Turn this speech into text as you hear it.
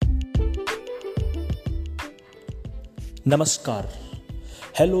Namaskar.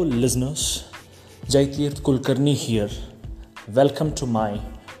 Hello, listeners. Jaitirth Kulkarni here. Welcome to my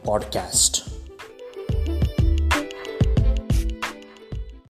podcast.